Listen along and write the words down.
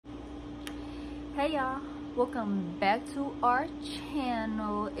Hey y'all, welcome back to our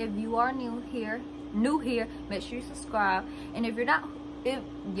channel. If you are new here, make sure you subscribe. And if you're not, if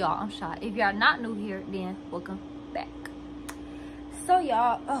you're not new here, then welcome back. So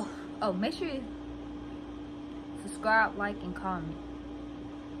y'all, make sure you subscribe, like, and comment.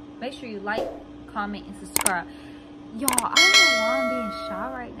 Make sure you like, comment, and subscribe. Y'all, I don't know why I'm being shy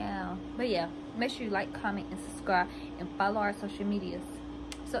right now, but yeah, make sure you like, comment, and subscribe, and follow our social medias.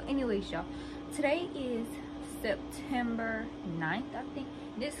 So anyways, y'all, today is September 9th, I think.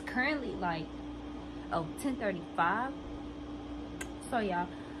 This currently like 10:35. So y'all,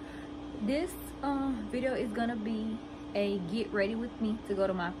 this video is gonna be a get ready with me to go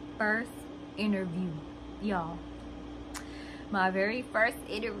to my first interview, y'all. My very first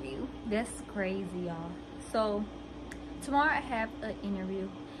interview. That's crazy, y'all. So tomorrow I have an interview.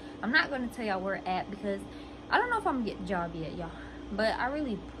 I'm not gonna tell y'all where it's at because I don't know if I'm gonna get the job yet, y'all. But I've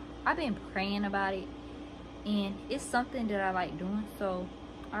been praying about it, and it's something that I like doing, so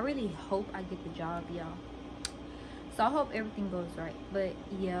I really hope I get the job, y'all. So I hope everything goes right. But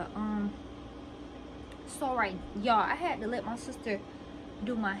yeah, so right, y'all, I had to let my sister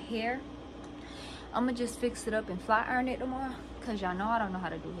do my hair. I'm gonna just fix it up and flat iron it tomorrow, because y'all know I don't know how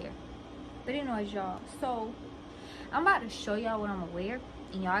to do hair. But anyways, y'all, so I'm about to show y'all what I'm gonna wear,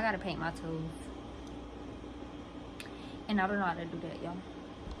 and y'all, I gotta paint my toes, and I don't know how to do that, y'all.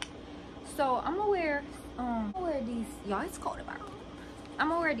 So I'm gonna wear these, y'all, it's cold in my room. I'm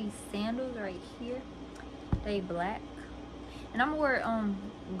gonna wear these sandals right here. They black, and I'm gonna wear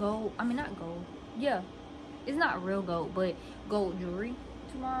gold, I mean not gold, yeah, it's not real gold, but gold jewelry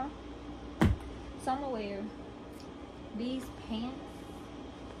tomorrow. So I'm gonna wear these pants.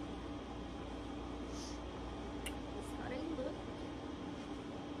 That's how they look.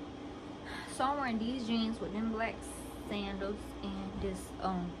 So I'm wearing these jeans with them black sandals and this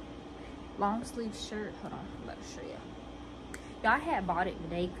long sleeve shirt. Hold on, I'm about to show y'all. Y'all, I had bought it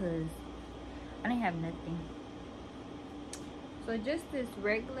today because I didn't have nothing. So just this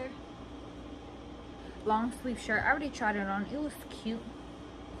regular long sleeve shirt. I already tried it on. It was cute.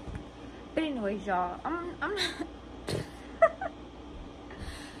 But anyways, y'all, I'm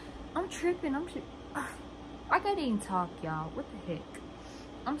I'm tripping. I can't even talk, y'all. What the heck?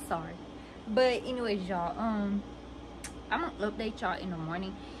 I'm sorry. But anyways, y'all, I'm gonna update y'all in the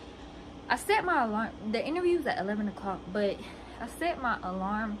morning. I set my alarm. The interview's at 11 o'clock, but I set my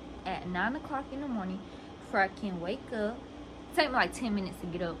alarm at 9 o'clock in the morning before I can wake up. Take me like 10 minutes to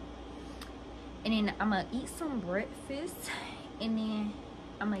get up. And then I'm gonna eat some breakfast, and then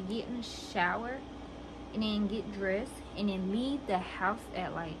I'm gonna get in the shower, and then get dressed, and then leave the house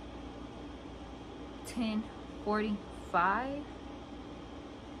at like 10:45.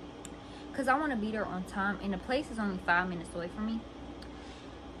 Because I want to be there on time, and the place is only 5 minutes away from me.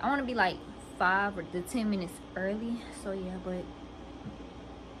 I want to be like 5 or 10 minutes early. So yeah, but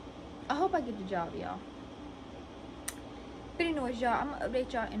I hope I get the job, y'all. But anyways, y'all, I'm gonna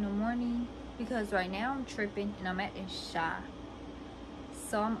update y'all in the morning, because right now I'm tripping and I'm acting shy.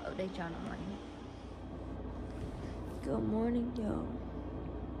 So I'm gonna update y'all in the morning. Good morning, y'all.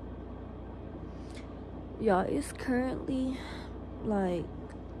 Y'all, it's currently like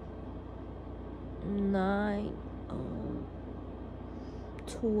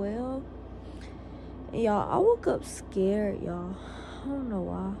 9:12. Y'all, I woke up scared, y'all. I don't know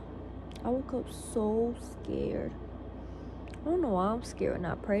why. I woke up so scared. I don't know why I'm scared and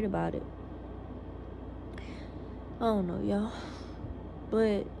I prayed about it. I don't know, y'all.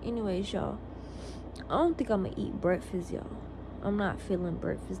 But anyways, y'all, I don't think I'm gonna eat breakfast, y'all. I'm not feeling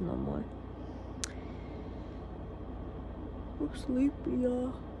breakfast no more. I'm sleepy,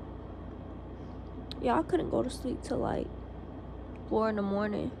 y'all. Yeah, I couldn't go to sleep till like 4 in the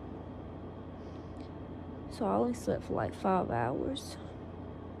morning. So I only slept for like 5 hours.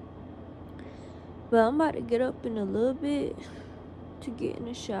 But I'm about to get up in a little bit to get in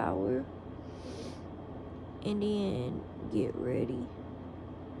the shower and then get ready.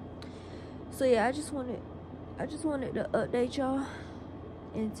 So yeah, I just wanted to update y'all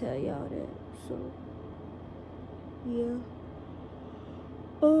and tell y'all that. So yeah.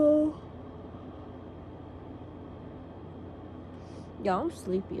 Y'all, I'm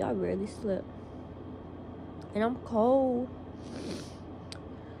sleepy. I rarely slept. And I'm cold.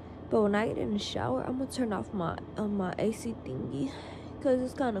 But when I get in the shower, I'm gonna turn off my AC thingy, because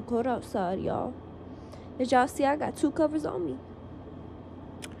it's kind of cold outside, y'all. As y'all see, I got 2 covers on me.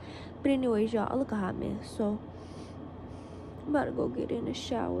 But anyways, y'all, I look a hot mess. So I'm about to go get in the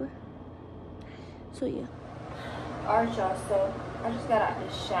shower. So yeah. Alright, y'all, so I just got out the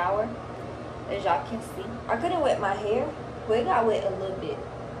shower. As y'all can see, I couldn't wet my hair. Well, it got wet a little bit.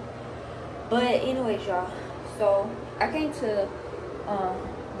 But anyways, y'all, so I came to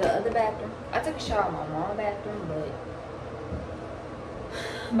the other bathroom. I took a shower in my mom's bathroom, but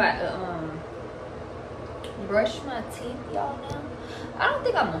I'm about to brush my teeth, y'all. Now I don't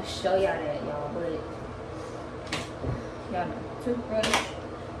think I'm gonna show y'all that, y'all, but y'all know, toothbrush,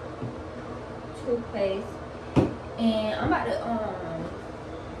 toothpaste, and I'm about to hold on.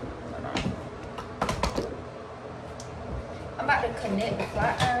 I'm about to connect the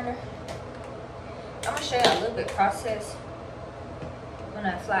flat ironer. I'm gonna show you a little bit process when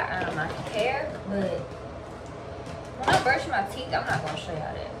I flat iron my hair, but when I brush my teeth, I'm not gonna show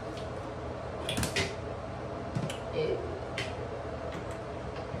y'all that. Ew.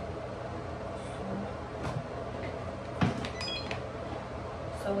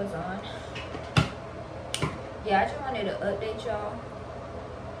 So it's on. Yeah, I just wanted to update y'all.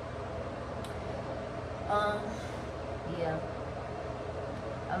 Yeah,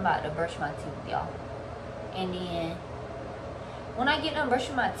 I'm about to brush my teeth, y'all. And then when I get done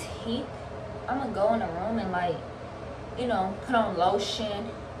brushing my teeth, I'm gonna go in the room and, like, you know, put on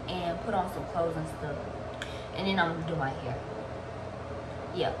lotion and put on some clothes and stuff. And then I'm gonna do my hair.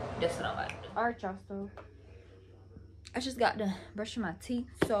 Yeah, that's what I'm about to do. Alright, y'all, so I just got done brushing my teeth.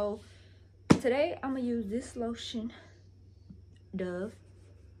 So today I'm gonna use this lotion, Dove.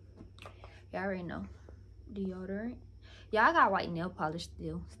 Y'all already know. Deodorant. Yeah, I got white nail polish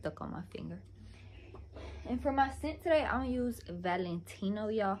still stuck on my finger. And for my scent today, I'm gonna use Valentino,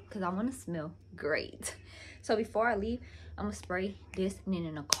 y'all, because I want to smell great. So before I leave, I'm gonna spray this, and then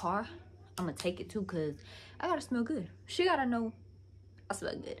in the car, I'm gonna take it too, because I gotta smell good. She gotta know I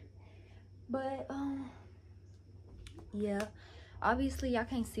smell good. But yeah, obviously y'all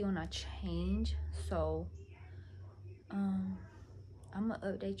can't see when I change, so I'm gonna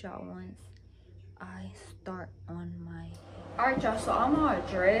update y'all once I start on my hair. Alright, y'all, so I'm all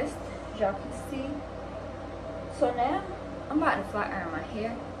dressed, as y'all can see. So now I'm about to flat iron my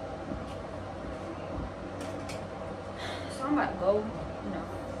hair. So I'm about to go, you know,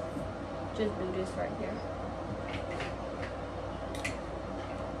 just do this right here.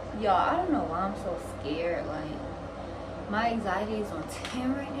 Y'all, I don't know why I'm so scared. Like, my anxiety is on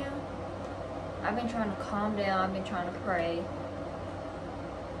 10 right now. I've been trying to calm down. I've been trying to pray.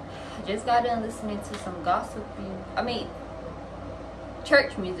 I just got done listening to some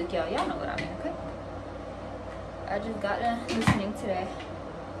church music, y'all. Y'all know what I mean, okay? I just got done listening to that.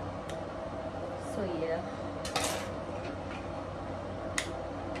 So yeah.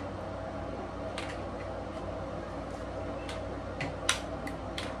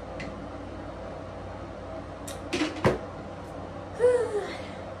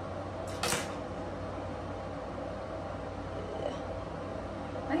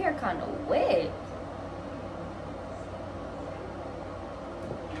 My hair kind of wet.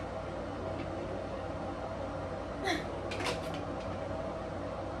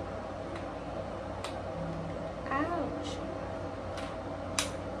 Ouch.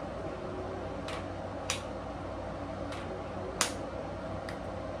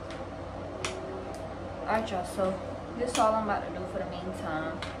 Alright, y'all, so this is all I'm about to do for the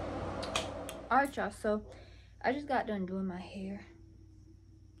meantime. Alright, y'all, so I just got done doing my hair.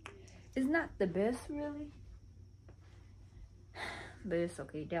 It's not the best, really, but it's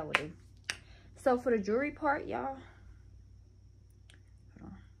okay. That will do. So for the jewelry part, y'all, hold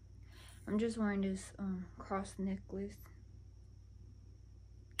on. I'm just wearing this cross necklace.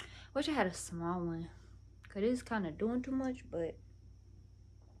 Wish I had a small one, cause it's kind of doing too much, but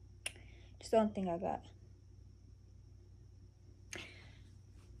just the only thing I got.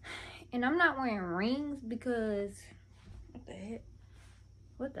 And I'm not wearing rings because what the heck?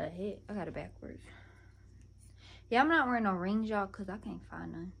 What the heck? I got it backwards. Yeah, I'm not wearing no rings, y'all, because I can't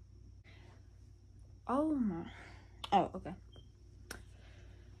find none. Oh, my. Oh, okay.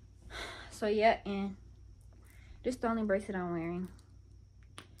 So, yeah, and this is the only bracelet I'm wearing.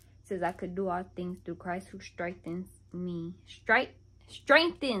 It says I could do all things through Christ who strengthens me.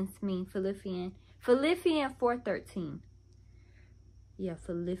 Strengthens me, Philippians 4:13. Yeah,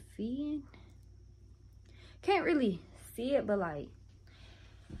 Philippians. Can't really see it, but, like,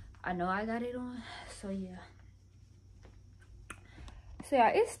 I know I got it on, so yeah. So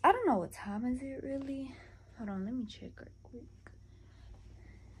yeah, I don't know what time is it really. Hold on, let me check right quick.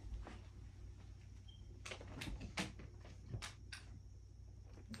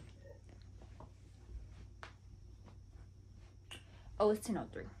 Oh, it's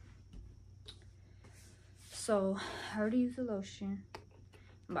 10:03. So I already used the lotion.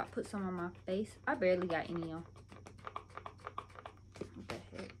 I'm about to put some on my face. I barely got any on. What the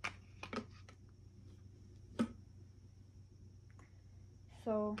heck?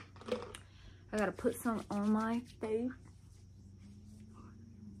 So I gotta put some on my face.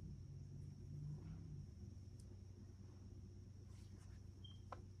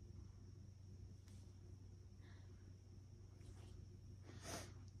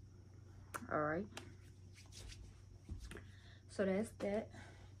 All right. So that's that.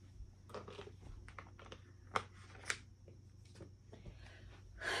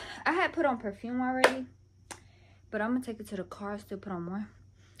 I had put on perfume already, but I'm gonna take it to the car, still put on more.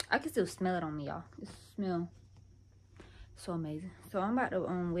 I can still smell it on me, y'all. It smells so amazing. So I'm about to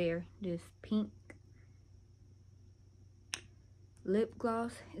wear this pink lip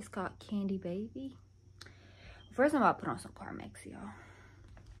gloss. It's called Candy Baby. First, I'm about to put on some Carmex, y'all.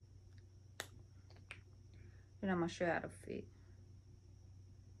 Then I'm gonna show you how to fit.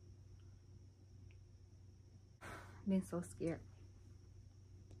 Been so scared.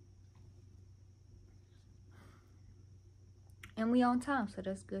 And we on time, so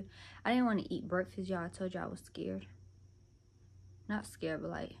that's good. I didn't want to eat breakfast, y'all. I told y'all I was scared. Not scared,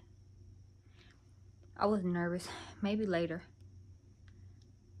 but like, I was nervous. Maybe later.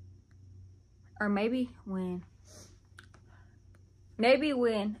 Or maybe when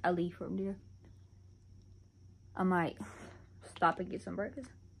I leave from there, I might stop and get some breakfast.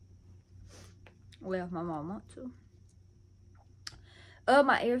 Well, if my mom wants to.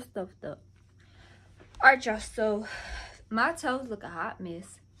 My ear stuffed up. Alright, y'all, so my toes look a hot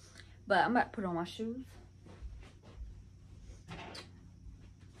mess, but I'm about to put on my shoes.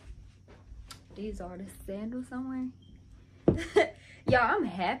 These are the sandals somewhere. Y'all, I'm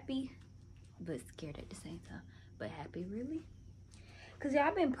happy, but scared at the same time. But happy, really? Because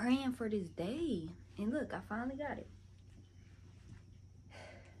y'all been praying for this day. And look, I finally got it.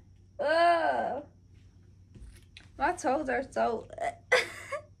 My toes are so...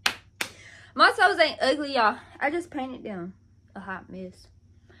 My toes ain't ugly, y'all. I just painted them a hot mess.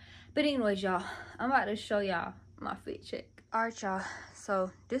 But anyways, y'all, I'm about to show y'all my fit check. Alright, y'all.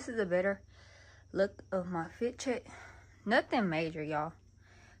 So this is a better look of my fit check. Nothing major, y'all.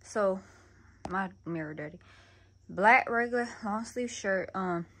 So my mirror dirty. Black regular long sleeve shirt.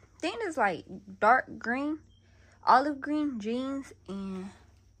 Think it's like dark green, olive green jeans, and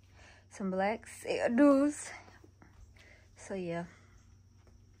some black sandals. So yeah,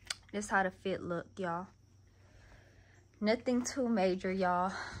 this how the fit look, y'all. Nothing too major,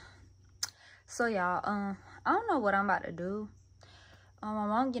 y'all. So y'all, I don't know what I'm about to do. My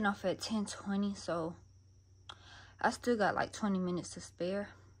mom getting off at 10:20, so I still got like 20 minutes to spare.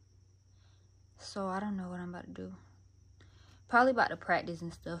 So I don't know what I'm about to do. Probably about to practice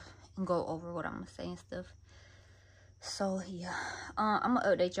and stuff and go over what I'm gonna say and stuff. So yeah, I'm gonna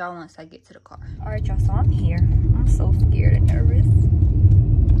update y'all once I get to the car. All right, y'all, so I'm here. I'm so scared and nervous.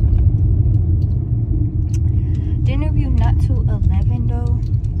 The interview not till 11 though,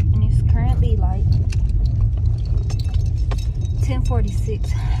 and it's currently like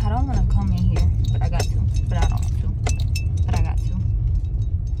 10:46. I don't want to come in here, but I got to. But I don't want to. But I got to.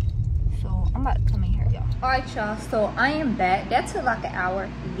 So I'm about to come in here, y'all. All right, y'all. So I am back. That took like an hour,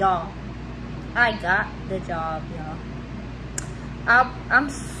 y'all. I got the job, y'all. I'm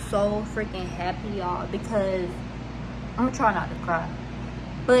so freaking happy, y'all, because I'm gonna try not to cry.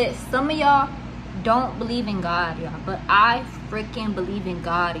 But some of y'all don't believe in God, y'all. But I freaking believe in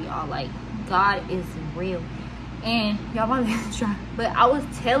God, y'all. Like, God is real. And y'all might be trying. But I was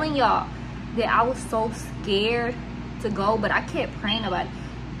telling y'all that I was so scared to go, but I kept praying about it.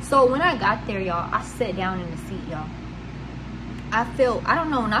 So when I got there, y'all, I sat down in the seat, y'all. I felt, I don't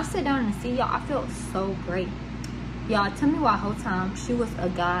know, when I sat down in the seat, y'all, I felt so great. Y'all, tell me why whole time she was a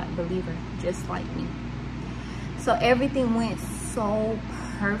God believer, just like me. So everything went so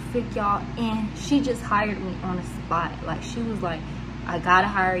perfect, y'all. And she just hired me on the spot. Like, she was like, I gotta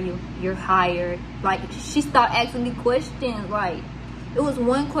hire you. You're hired. Like, she started asking me questions. Like, it was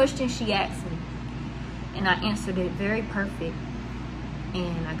one question she asked me, and I answered it very perfect.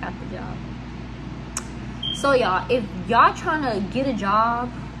 And I got the job. So y'all, if y'all trying to get a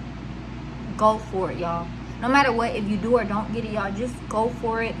job, go for it, y'all. No matter what, if you do or don't get it, y'all, just go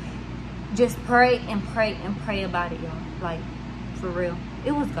for it. Just pray and pray and pray about it, y'all. Like, for real.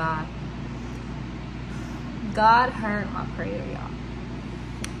 It was God. God heard my prayer, y'all.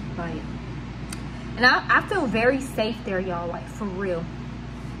 Like, and I feel very safe there, y'all. Like, for real.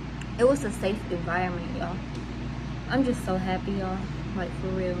 It was a safe environment, y'all. I'm just so happy, y'all. Like, for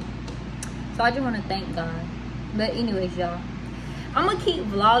real. So I just want to thank God. But anyways, y'all, I'm gonna keep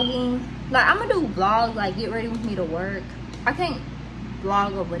vlogging. Like, I'm gonna do vlogs, like, get ready with me to work. I can't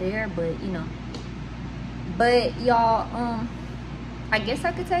vlog over there, but you know. But y'all, I guess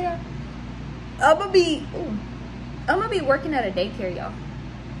I could tell y'all, I'm gonna be working at a daycare, y'all.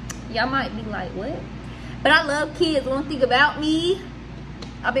 Y'all might be like, what? But I love kids. One thing about me,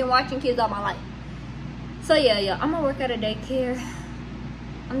 I've been watching kids all my life. So yeah, I'm gonna work at a daycare.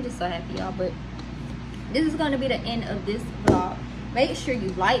 I'm just so happy, y'all. But this is gonna be the end of this vlog. Make sure you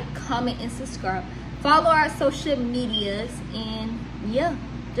like, comment, and subscribe. Follow our social medias, and yeah,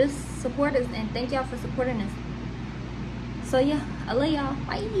 just support us. And thank y'all for supporting us. So yeah, I love y'all.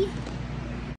 Bye.